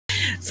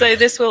So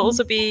this will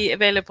also be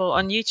available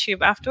on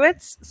YouTube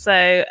afterwards. So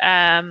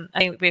I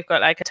think we've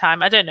got like a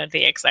time. I don't know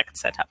the exact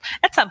setup.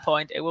 At some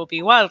point, it will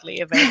be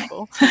wildly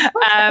available,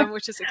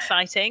 which is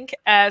exciting.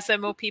 So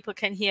more people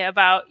can hear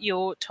about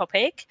your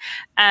topic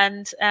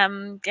and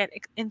get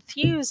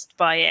enthused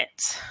by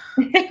it.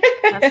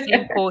 That's the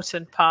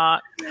important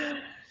part.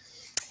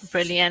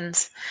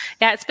 Brilliant.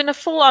 Yeah, it's been a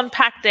full-on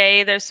packed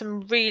day. There's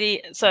some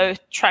so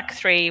track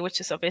 3, which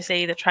is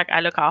obviously the track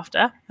I look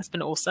after, has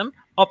been awesome.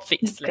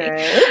 Obviously,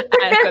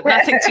 it's got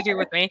nothing to do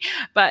with me,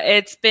 but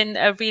it's been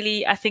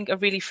I think a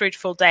really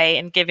fruitful day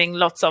and giving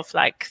lots of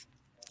like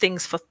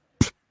things for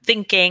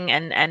thinking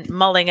and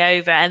mulling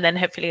over, and then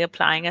hopefully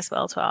applying as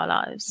well to our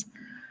lives.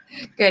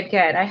 Good.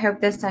 I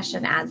hope this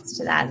session adds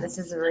to that. This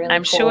is a really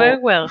I'm cool sure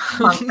it will.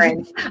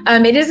 conference.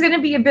 It is going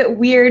to be a bit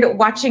weird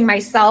watching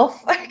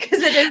myself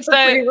because it is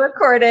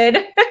pre-recorded.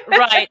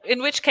 Right.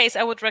 In which case,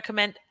 I would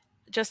recommend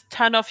just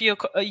turn off your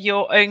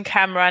own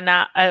camera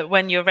now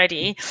when you're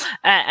ready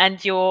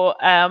and your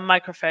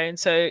microphone,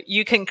 so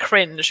you can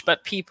cringe,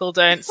 but people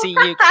don't see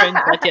you cringe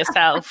at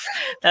yourself.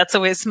 That's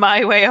always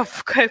my way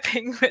of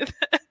coping with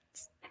it.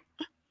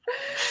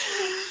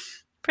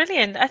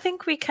 Brilliant. I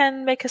think we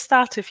can make a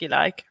start if you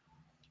like.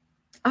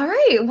 All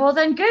right. Well,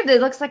 then good. It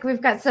looks like we've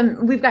got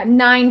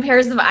 9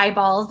 pairs of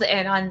eyeballs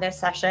in on this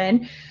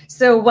session.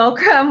 So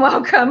welcome.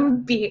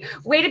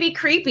 Way to be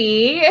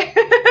creepy.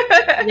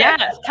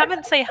 Yeah. Come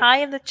and say hi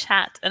in the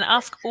chat and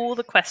ask all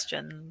the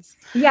questions.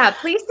 Yeah.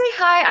 Please say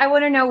hi. I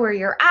want to know where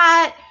you're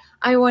at.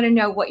 I want to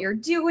know what you're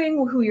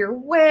doing, who you're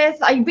with.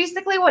 I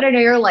basically want to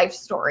know your life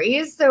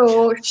stories.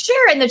 So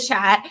share in the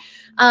chat.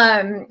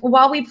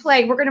 While we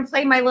play, we're going to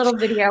play my little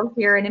video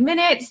here in a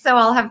minute. So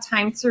I'll have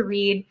time to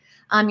read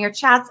your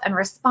chats and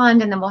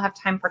respond, and then we'll have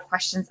time for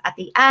questions at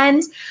the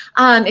end.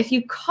 If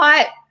you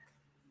caught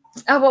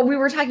what we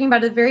were talking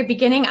about at the very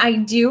beginning, I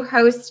do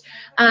host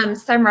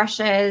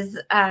SEMrush's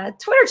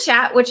Twitter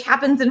chat, which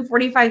happens in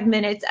 45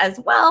 minutes as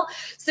well.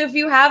 So if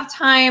you have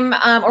time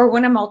or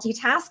want to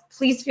multitask,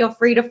 please feel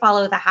free to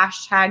follow the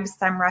hashtag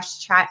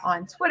SEMrushChat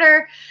on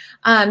Twitter,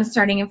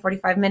 starting in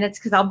 45 minutes,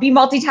 because I'll be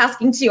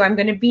multitasking too. I'm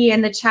going to be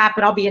in the chat,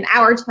 but I'll be in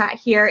our chat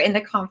here in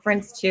the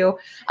conference too,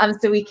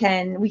 so we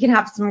can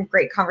have some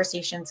great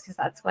conversations, because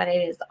that's what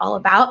it is all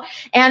about.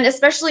 And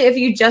especially if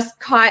you just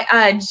caught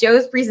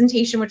Joe's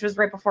presentation, which was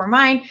right before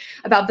mine,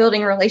 about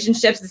building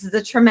relationships, this is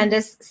a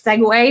tremendous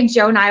segue.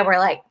 Joe and I were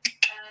like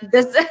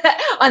this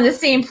on the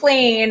same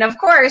plane. Of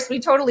course, we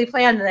totally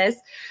planned this,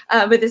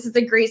 but this is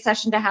a great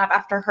session to have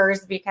after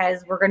hers,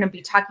 because we're going to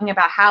be talking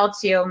about how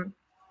to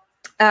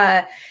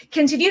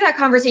continue that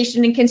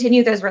conversation and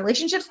continue those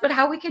relationships, but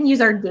how we can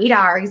use our data,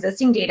 our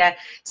existing data,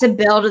 to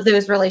build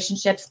those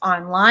relationships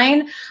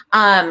online.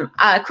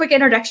 A quick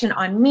introduction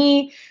on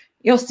me.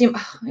 You'll see,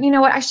 you know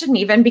what, I shouldn't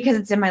even, because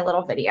it's in my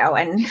little video,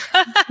 and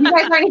you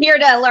guys aren't here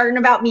to learn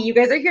about me. You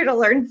guys are here to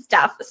learn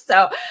stuff.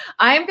 So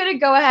I'm going to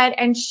go ahead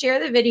and share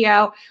the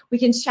video. We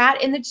can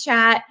chat in the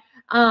chat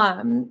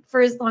for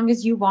as long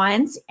as you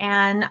want,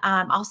 and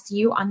I'll see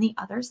you on the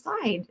other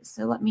side.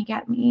 So let me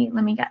get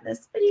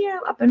this video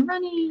up and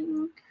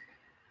running.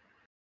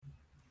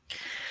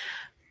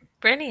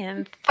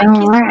 Brilliant. Thank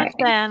you so much,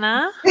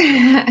 Diana.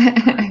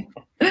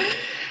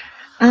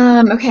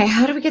 Okay,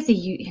 how do we get the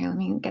here? Let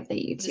me get the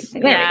YouTube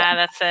thing. Yeah,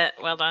 that's it.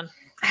 Well done.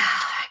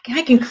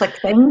 I can click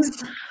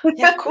things.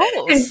 Yeah, of course.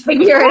 And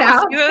figure it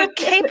out. You're a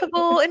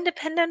capable,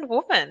 independent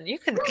woman. You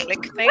can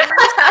click things.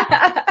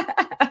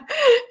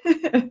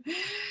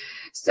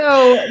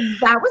 So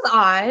that was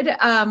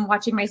odd,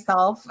 watching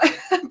myself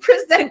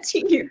present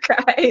to you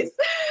guys.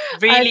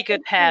 Really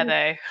good hair,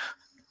 though.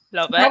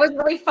 Love it. That was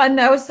really fun,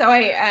 though. So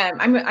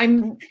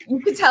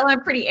you could tell I'm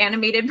a pretty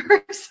animated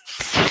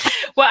person.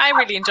 What I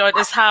really enjoyed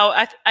is how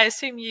I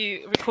assume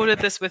you recorded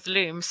this with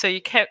Loom, so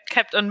you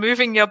kept on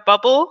moving your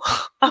bubble.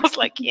 I was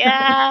like,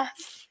 yes.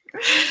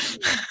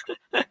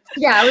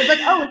 Yeah, I was like,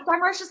 oh,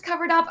 SEMrush is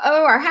covered up.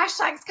 Oh, our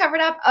hashtag's covered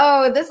up.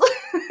 Oh, this,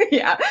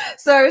 yeah.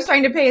 So I was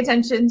trying to pay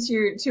attention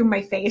to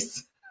my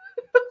face.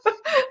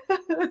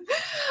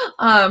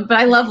 But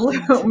I love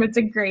Loom. It's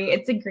a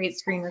great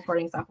screen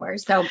recording software.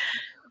 So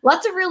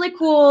lots of really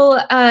cool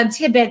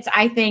tidbits,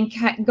 I think,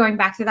 going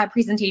back to that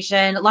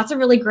presentation. Lots of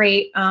really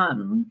great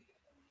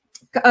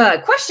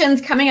questions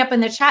coming up in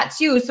the chat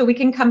too, so we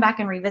can come back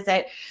and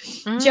revisit.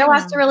 Joe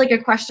asked a really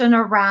good question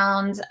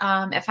around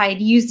if I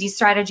had used these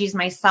strategies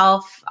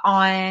myself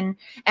and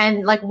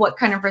like what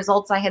kind of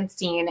results I had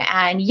seen.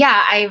 And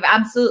yeah, I've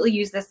absolutely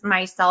used this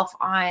myself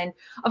on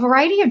a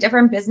variety of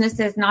different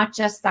businesses, not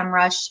just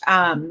SEMrush.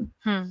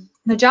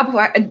 The job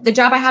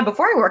I had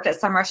before I worked at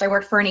SEMrush, I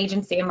worked for an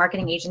agency, a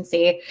marketing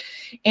agency,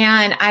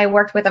 and I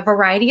worked with a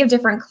variety of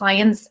different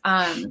clients,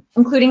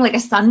 including like a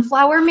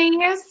sunflower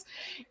maze,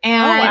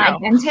 and a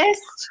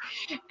dentist,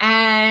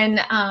 and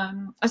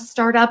a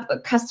startup, a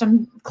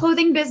custom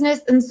clothing business.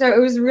 And so it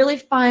was really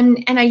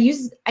fun. And I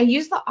used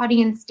the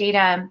audience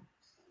data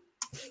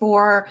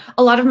for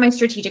a lot of my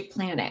strategic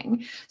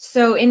planning.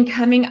 So in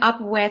coming up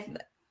with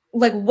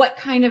like what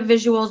kind of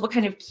visuals, what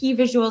kind of key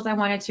visuals I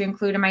wanted to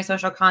include in my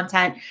social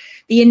content,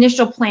 the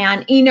initial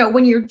plan. You know,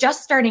 when you're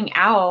just starting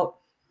out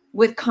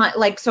with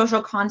like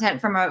social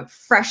content from a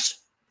fresh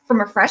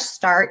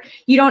start,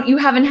 you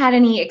haven't had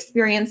any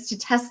experience to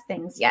test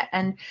things yet.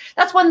 And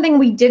that's one thing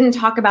we didn't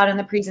talk about in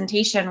the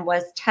presentation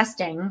was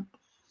testing.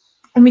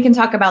 And we can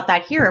talk about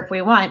that here if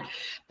we want.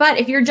 But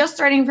if you're just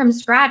starting from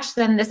scratch,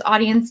 then this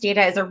audience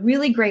data is a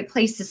really great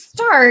place to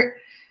start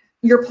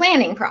your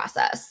planning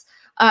process.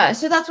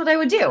 So that's what I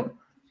would do.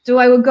 So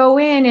I would go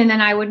in and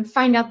then I would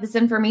find out this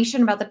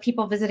information about the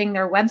people visiting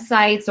their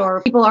websites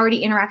or people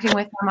already interacting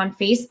with them on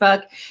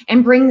Facebook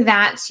and bring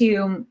that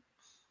to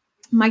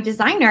my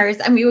designers.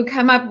 And we would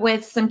come up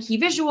with some key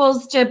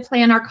visuals to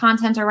plan our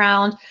content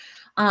around.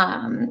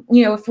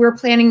 You know, if we're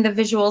planning the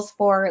visuals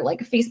for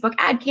like a Facebook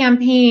ad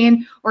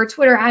campaign or a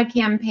Twitter ad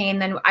campaign,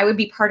 then I would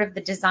be part of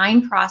the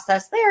design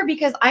process there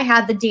because I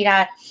had the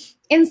data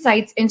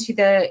insights into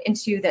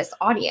this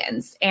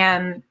audience.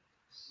 And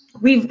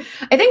I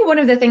think one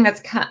of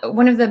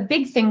the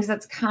big things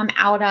that's come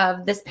out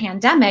of this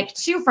pandemic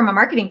too, from a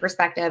marketing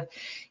perspective,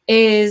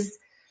 is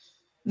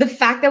the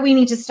fact that we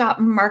need to stop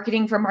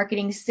marketing for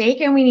marketing's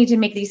sake and we need to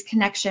make these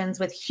connections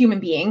with human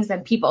beings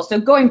and people. So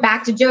going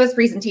back to Joe's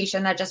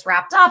presentation that just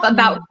wrapped up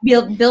about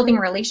building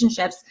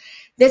relationships,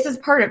 this is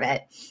part of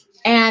it.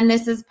 And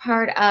this is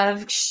part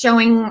of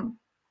showing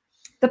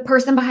the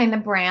person behind the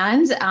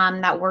brand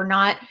that we're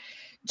not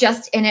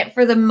just in it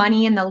for the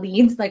money and the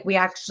leads. Like we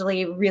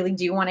actually really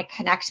do want to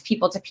connect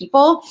people to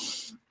people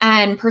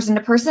and person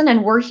to person.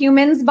 And we're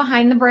humans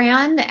behind the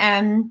brand.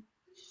 And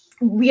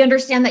we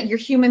understand that you're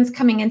humans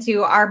coming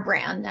into our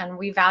brand and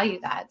we value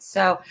that.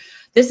 So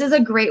this is a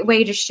great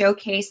way to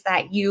showcase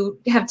that you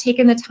have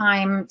taken the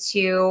time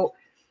to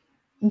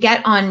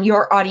get on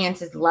your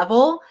audience's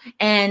level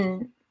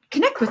and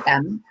connect with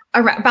them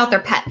about their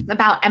pets,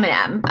 about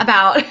M&M,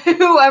 about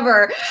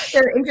whoever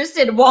they're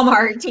interested in,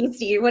 Walmart,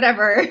 Tasty,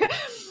 whatever.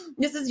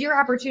 This is your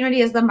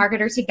opportunity as the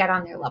marketer to get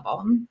on their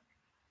level.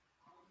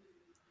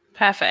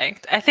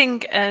 Perfect. I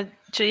think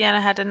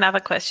Juliana had another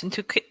question.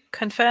 To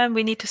confirm,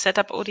 we need to set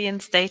up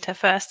audience data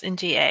first in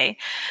GA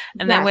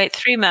and then wait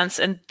 3 months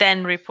and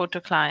then report to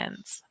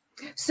clients.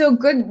 So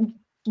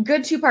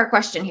good two-part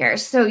question here.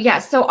 So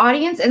so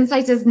audience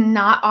insights is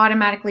not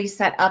automatically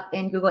set up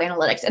in Google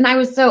Analytics. And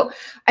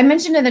I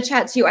mentioned in the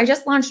chat too, I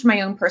just launched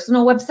my own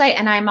personal website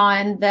and I'm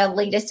on the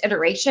latest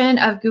iteration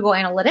of Google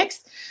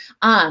Analytics.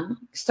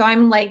 So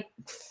I'm like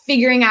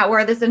figuring out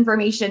where this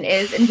information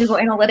is in Google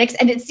Analytics,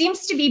 and it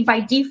seems to be by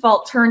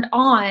default turned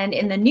on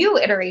in the new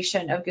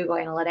iteration of Google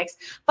Analytics.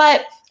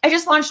 But I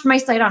just launched my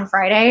site on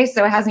Friday,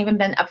 so it hasn't even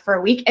been up for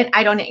a week, and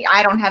I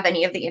don't have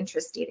any of the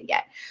interest data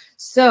yet.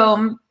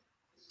 So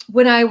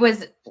when I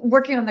was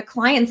working on the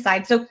client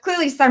side, so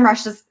clearly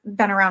SEMrush has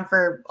been around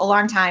for a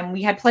long time.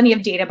 We had plenty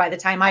of data by the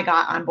time I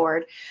got on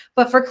board.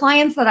 But for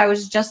clients that I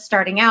was just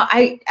starting out,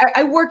 I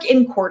work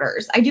in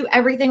quarters. I do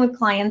everything with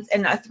clients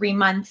in a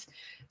 3-month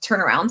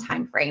turnaround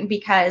time frame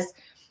because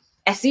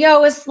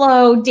SEO is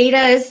slow, data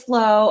is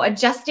slow,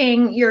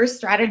 adjusting your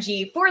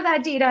strategy for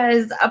that data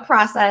is a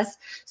process.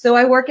 So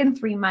I work in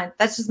 3 months.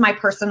 That's just my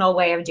personal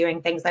way of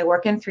doing things. I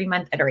work in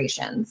 3-month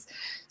iterations.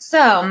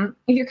 So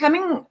if you're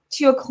coming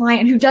to a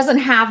client who doesn't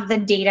have the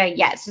data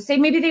yet, so say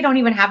maybe they don't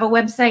even have a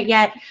website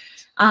yet,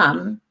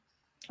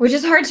 which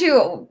is hard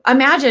to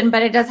imagine,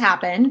 but it does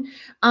happen,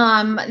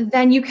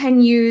 then you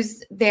can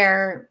use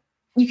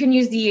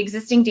the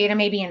existing data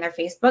maybe in their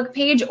Facebook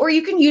page, or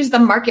you can use the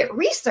market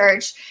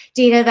research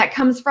data that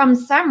comes from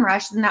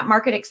SEMrush and that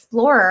Market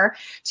Explorer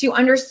to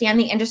understand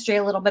the industry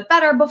a little bit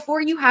better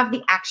before you have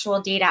the actual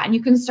data. And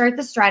you can start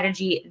the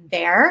strategy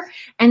there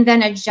and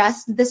then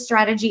adjust the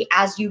strategy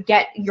as you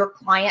get your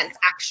client's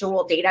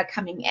actual data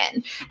coming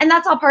in. And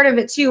that's all part of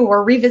it too.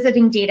 We're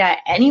revisiting data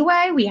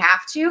anyway. We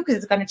have to because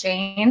it's going to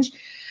change.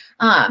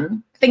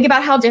 Think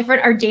about how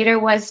different our data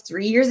was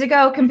 3 years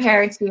ago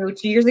compared to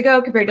 2 years ago,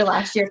 compared to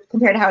last year,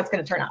 compared to how it's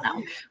going to turn out now.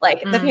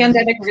 Like the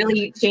pandemic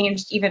really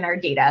changed even our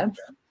data.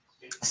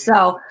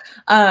 So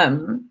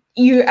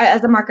you,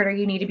 as a marketer,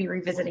 you need to be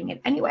revisiting it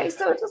anyway.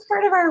 So it's just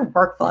part of our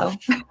workflow.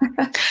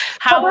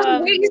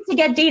 There's ways to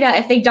get data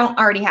if they don't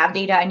already have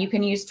data, and you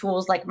can use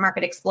tools like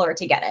Market Explorer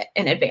to get it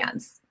in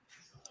advance.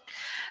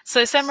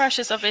 So SEMrush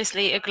is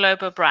obviously a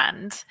global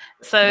brand.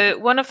 So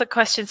one of the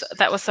questions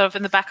that was sort of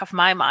in the back of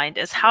my mind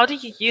is, how do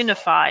you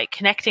unify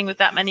connecting with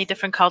that many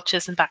different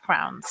cultures and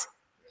backgrounds?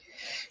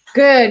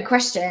 Good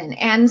question.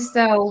 And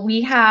so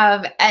we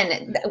have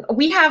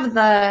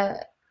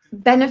the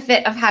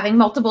benefit of having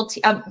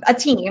a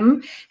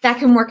team that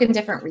can work in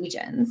different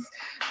regions.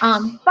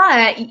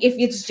 But if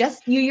it's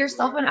just you,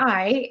 yourself, and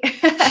I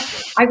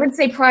would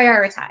say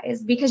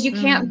prioritize, because you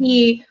can't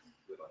be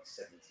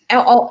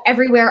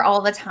everywhere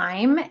all the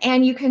time.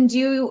 And you can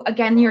do,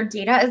 again, your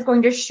data is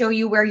going to show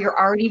you where you're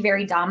already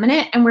very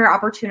dominant and where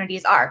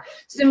opportunities are.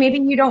 So maybe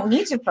you don't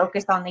need to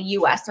focus on the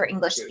US or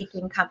English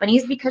speaking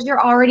companies because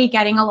you're already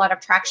getting a lot of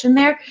traction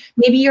there.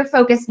 Maybe your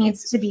focus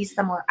needs to be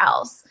somewhere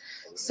else.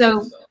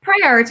 So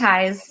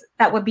prioritize.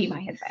 That would be my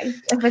advice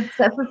if it's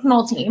a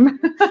small team.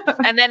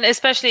 And then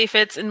especially if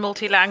it's in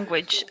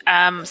multi-language.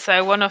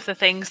 So one of the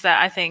things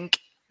that I think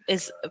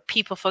is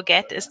people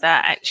forget is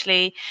that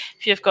actually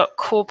if you've got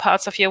core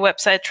parts of your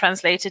website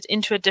translated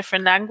into a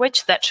different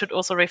language, that should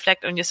also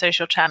reflect on your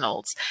social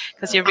channels,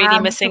 because you're really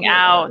missing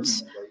out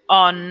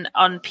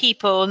on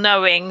people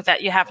knowing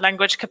that you have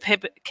language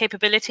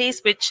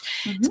capabilities, which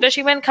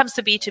especially when it comes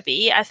to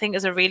B2B, I think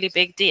is a really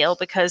big deal,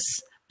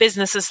 because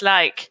businesses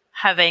like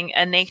having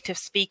a native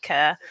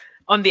speaker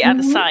on the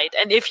other side.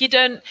 And if you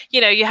don't,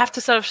 you have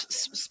to sort of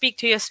speak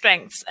to your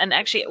strengths and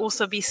actually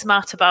also be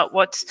smart about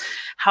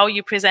how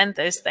you present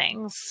those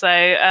things. So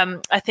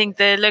I think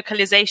the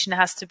localization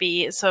has to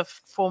be sort of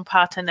form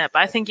part in it.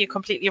 But I think you're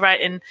completely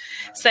right in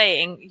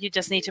saying you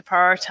just need to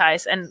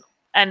prioritize.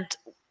 And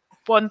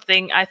one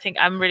thing I think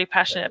I'm really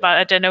passionate about,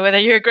 I don't know whether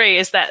you agree,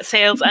 is that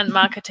sales and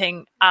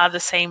marketing are the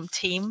same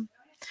team.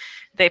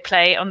 They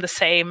play on the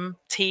same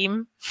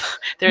team.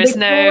 There is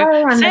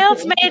no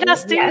sales made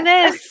us do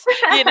this.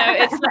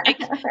 It's like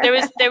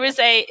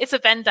it's a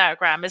Venn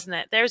diagram, isn't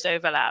it? There's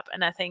overlap.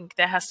 And I think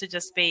there has to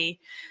just be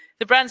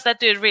the brands that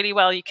do it really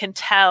well. You can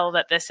tell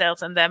that their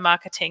sales and their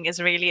marketing is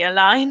really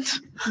aligned.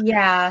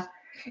 Yeah.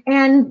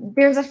 And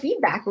there's a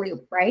feedback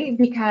loop, right?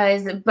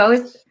 Because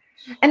both,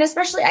 and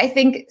especially I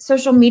think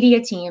social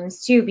media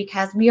teams too,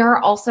 because we are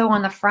also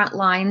on the front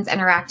lines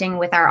interacting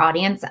with our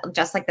audience,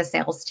 just like the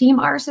sales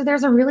team are. So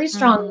there's a really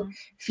strong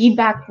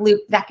feedback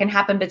loop that can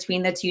happen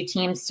between the two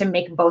teams to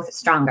make both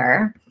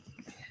stronger.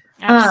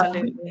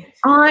 Absolutely.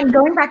 On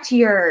going back to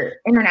your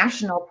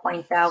international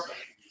point though,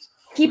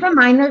 keep in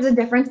mind there's a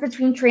difference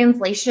between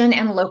translation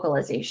and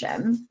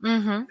localization.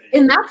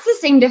 And that's the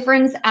same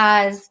difference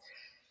as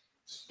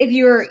if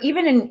you're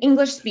even an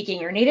English speaking,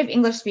 you're a native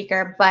English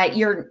speaker, but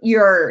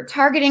you're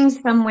targeting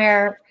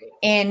somewhere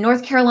in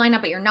North Carolina,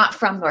 but you're not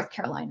from North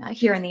Carolina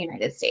here in the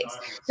United States.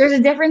 There's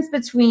a difference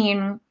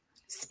between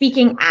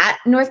speaking at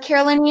North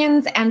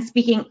Carolinians and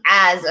speaking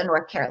as a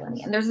North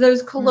Carolinian. There's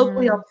those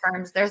colloquial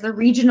terms, there's the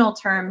regional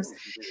terms,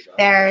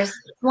 there's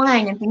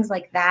slang and things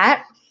like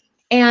that.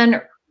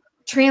 And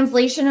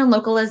translation and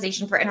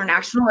localization for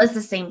international is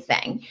the same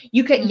thing.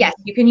 You could, yes,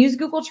 you can use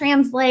Google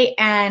Translate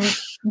and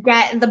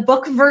get the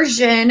book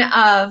version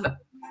of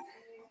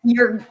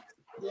your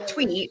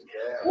tweet,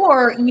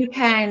 or you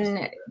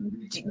can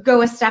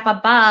go a step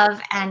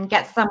above and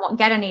get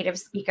a native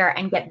speaker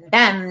and get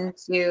them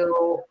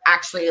to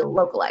actually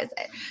localize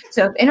it.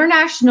 So if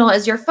international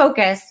is your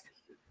focus,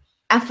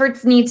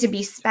 efforts need to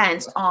be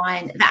spent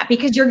on that,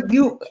 because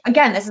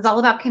again, this is all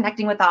about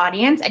connecting with the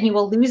audience, and you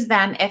will lose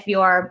them if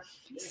you're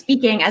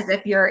speaking as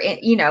if you're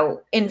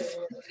in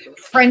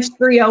French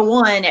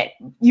 301 at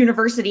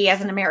university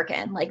as an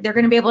American. Like, they're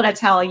going to be able to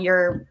tell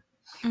your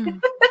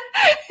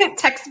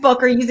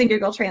textbook or using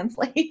Google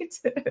Translate.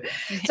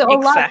 So a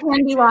lot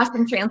can be lost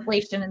in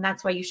translation, and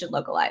that's why you should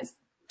localize.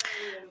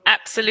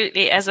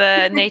 Absolutely. As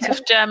a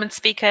native German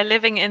speaker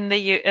living in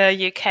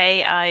the UK,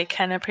 I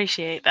can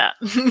appreciate that.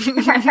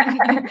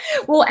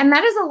 Well, and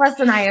that is a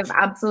lesson I have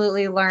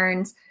absolutely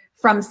learned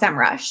from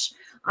SEMrush.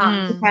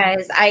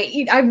 Because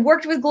I've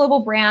worked with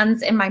global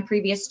brands in my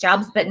previous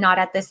jobs, but not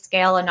at this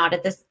scale and not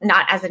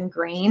as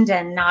ingrained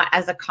and not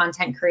as a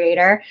content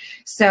creator.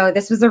 So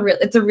this was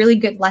it's a really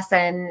good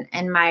lesson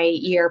in my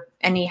year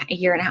and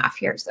a half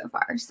here so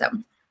far. So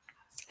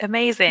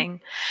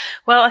amazing.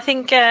 Well, I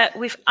think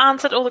we've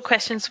answered all the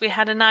questions. We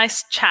had a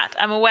nice chat.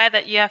 I'm aware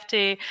that you have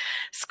to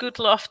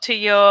scootle off to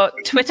your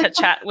Twitter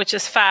chat, which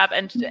is fab,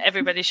 and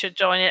everybody should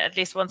join it at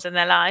least once in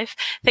their life.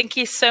 Thank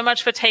you so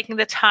much for taking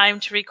the time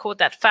to record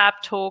that fab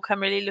talk.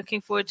 I'm really looking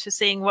forward to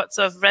seeing what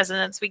sort of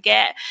resonance we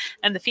get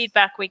and the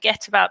feedback we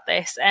get about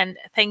this. And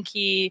thank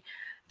you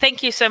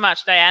so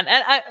much, Diane.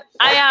 And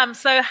I am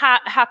so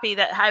happy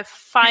that I've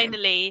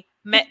finally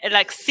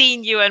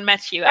seen you and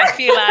met you. I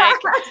feel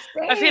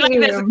like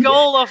this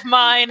goal of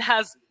mine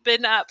has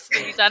been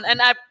absolutely done,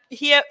 and I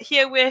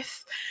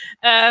herewith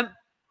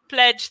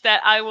pledge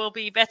that I will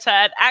be better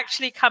at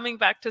actually coming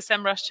back to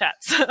SEMrush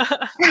chats.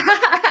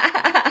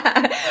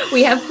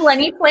 We have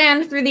plenty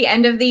planned through the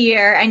end of the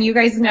year, and you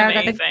guys know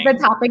that the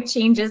topic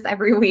changes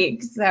every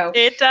week. So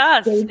it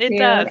does. It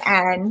does.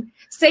 And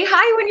say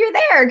hi when you're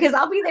there, because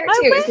I'll be there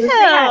too.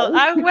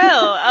 I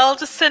will. I'll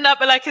just send up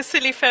a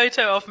silly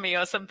photo of me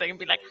or something and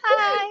be like,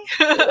 hi.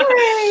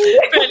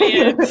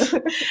 Brilliant.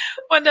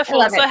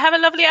 Wonderful. So have a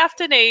lovely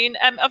afternoon.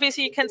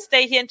 Obviously, you can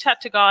stay here and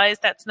chat to guys.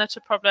 That's not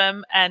a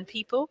problem. And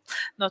people,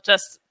 not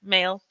just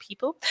male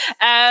people.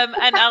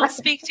 And I'll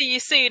speak to you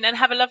soon, and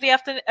have a lovely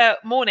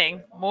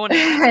morning.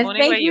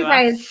 Thank you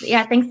guys.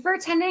 Yeah, thanks for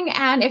attending.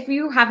 And if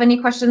you have any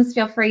questions,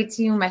 feel free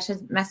to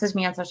message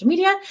me on social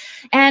media,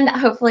 and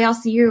hopefully I'll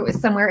see you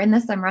somewhere in the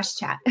SEMrush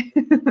chat.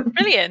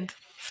 Brilliant.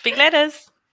 Speak later.